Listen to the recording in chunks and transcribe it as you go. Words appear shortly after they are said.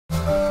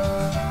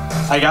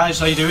Hi guys,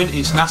 how you doing?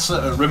 It's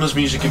Nasar at Rimmers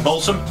Music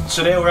Bolton.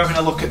 Today we're having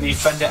a look at the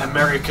Fender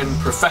American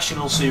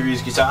Professional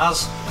Series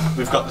guitars.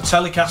 We've got the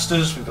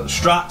Telecasters, we've got the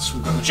Strats,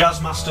 we've got the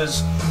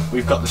Jazzmasters,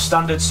 we've got the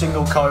standard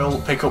single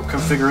coil pickup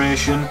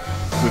configuration,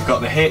 we've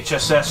got the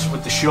HSS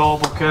with the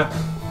Shawbucker,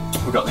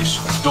 we've got this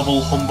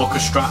double humbucker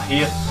Strat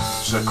here,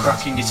 it's a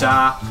cracking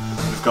guitar.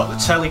 We've got the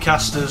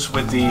Telecasters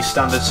with the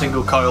standard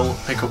single coil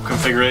pickup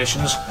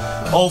configurations,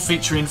 all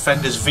featuring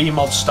Fender's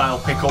V-Mod style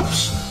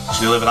pickups to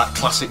deliver that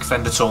classic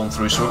Fender tone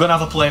through. So we're going to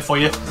have a play for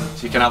you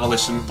so you can have a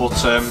listen, but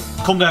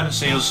come down and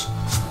see us,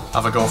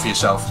 have a go for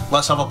yourself.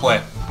 Let's have a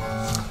play.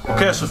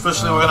 Okay, so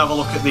firstly we're going to have a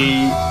look at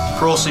the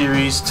Pro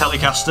Series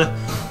Telecaster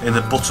in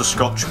the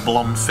butterscotch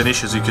blonde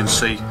finish. As you can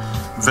see,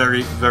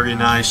 very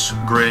nice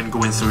grain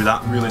going through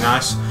that, really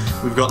nice.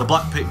 We've got the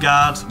black pick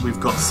guard, we've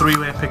got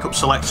three-way pickup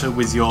selector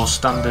with your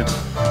standard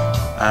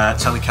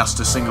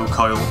Telecaster single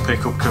coil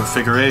pickup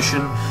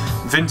configuration,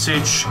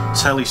 vintage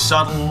Tele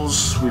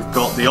saddles, we've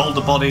got the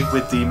older body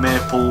with the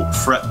maple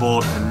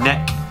fretboard and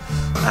neck,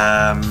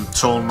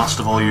 tone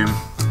master volume.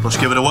 Let's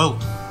give it a whirl.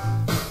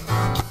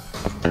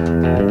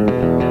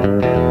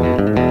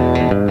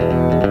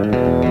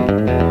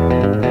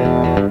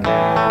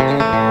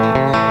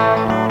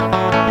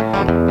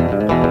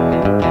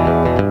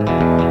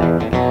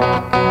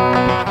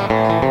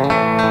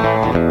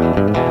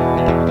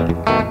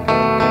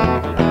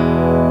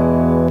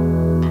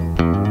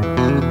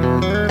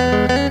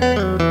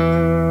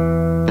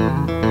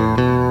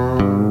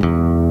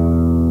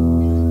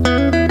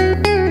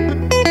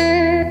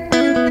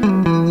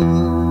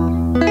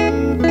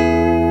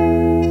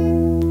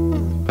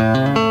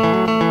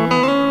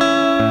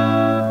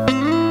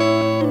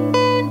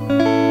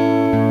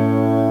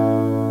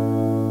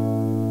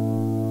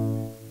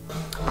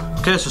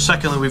 Okay, so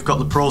secondly we've got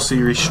the Pro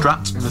Series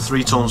Strat in the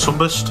 3-tone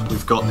sunburst.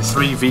 We've got the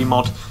 3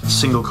 V-Mod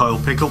single coil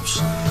pickups,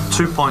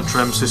 2-point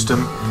trem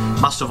system,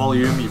 master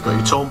volume, you've got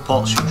your tone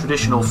pots, your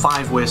traditional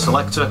 5-way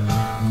selector,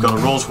 you've got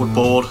a rosewood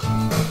board,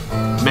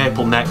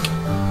 maple neck,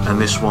 and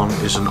this one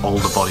is an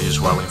older body as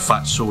well. In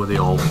fact, so are they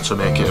all, to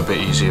make it a bit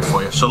easier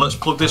for you. So let's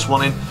plug this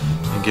one in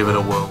and give it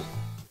a whirl.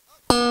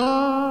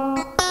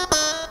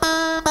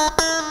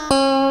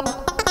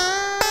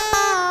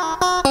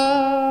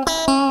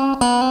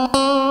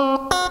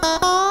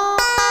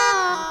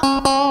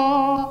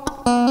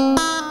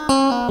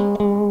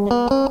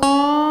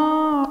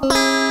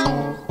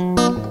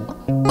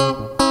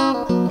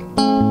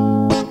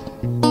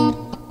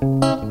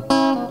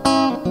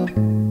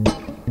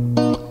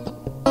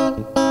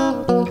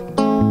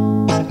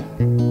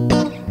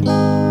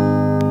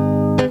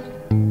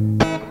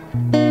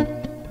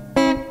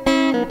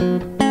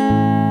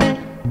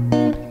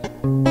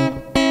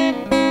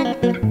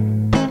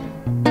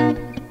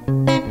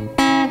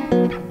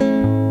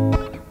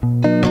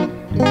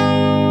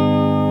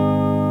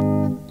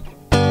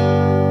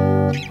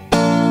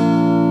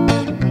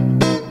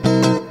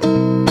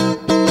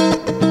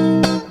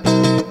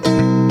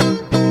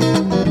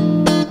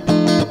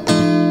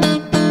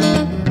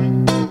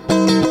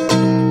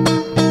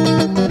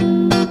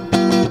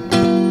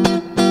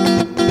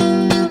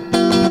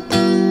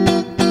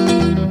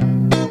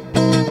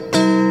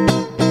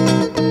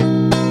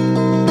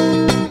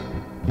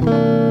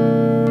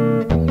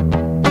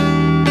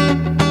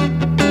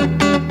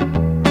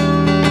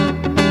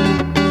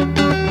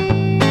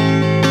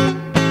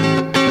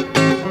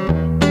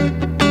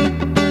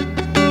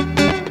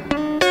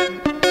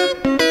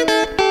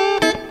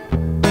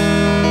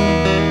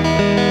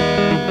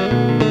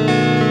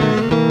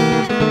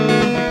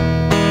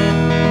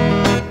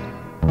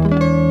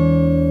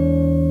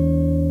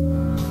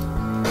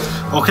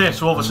 Okay,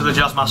 so over to the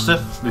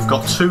Jazzmaster. We've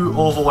got 2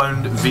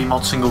 overwound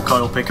V-Mod single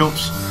coil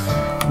pickups,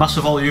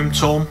 master volume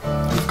tone,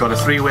 we've got a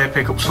 3-way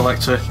pickup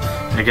selector,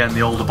 again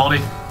the older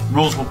body,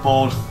 rosewood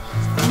board,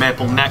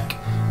 maple neck,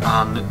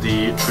 and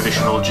the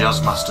traditional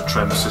Jazzmaster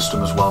trem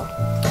system as well.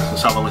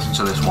 Let's have a listen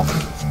to this one.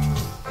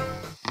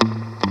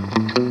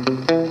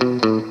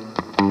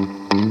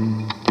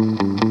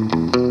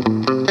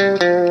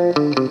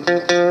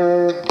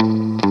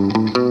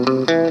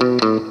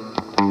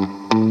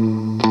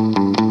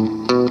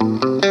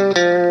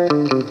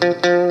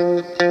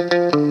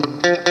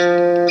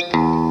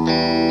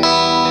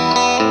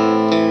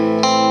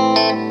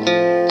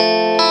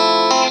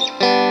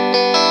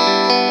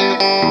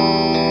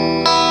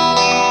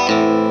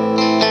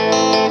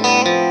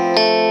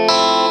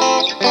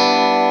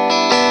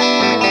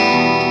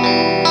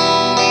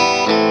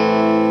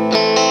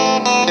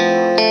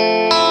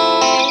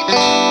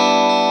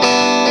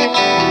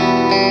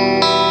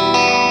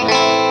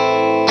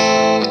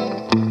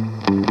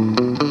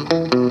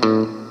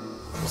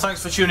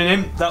 Thanks for tuning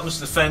in. That was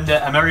the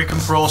Fender American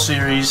Pro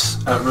Series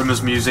at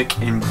Rimmers Music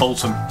in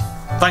Bolton.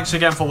 Thanks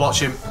again for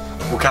watching.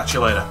 We'll catch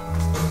you later.